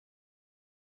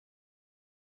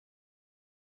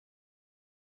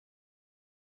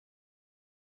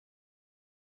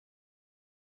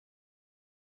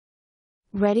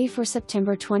Ready for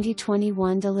September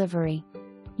 2021 delivery.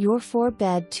 Your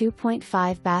 4-bed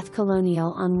 2.5-bath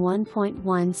colonial on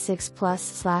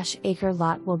 1.16+/acre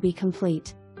lot will be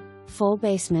complete. Full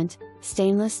basement,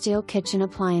 stainless steel kitchen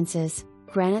appliances,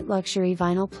 granite luxury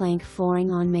vinyl plank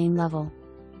flooring on main level.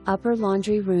 Upper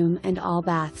laundry room and all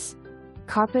baths.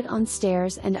 Carpet on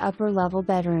stairs and upper level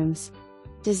bedrooms.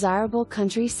 Desirable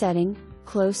country setting,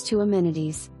 close to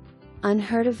amenities.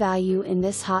 Unheard of value in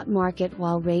this hot market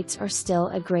while rates are still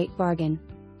a great bargain.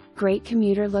 Great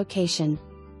commuter location.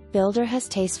 Builder has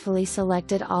tastefully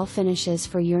selected all finishes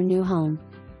for your new home.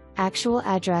 Actual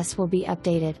address will be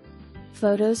updated.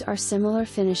 Photos are similar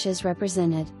finishes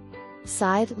represented.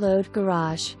 Side load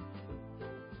garage.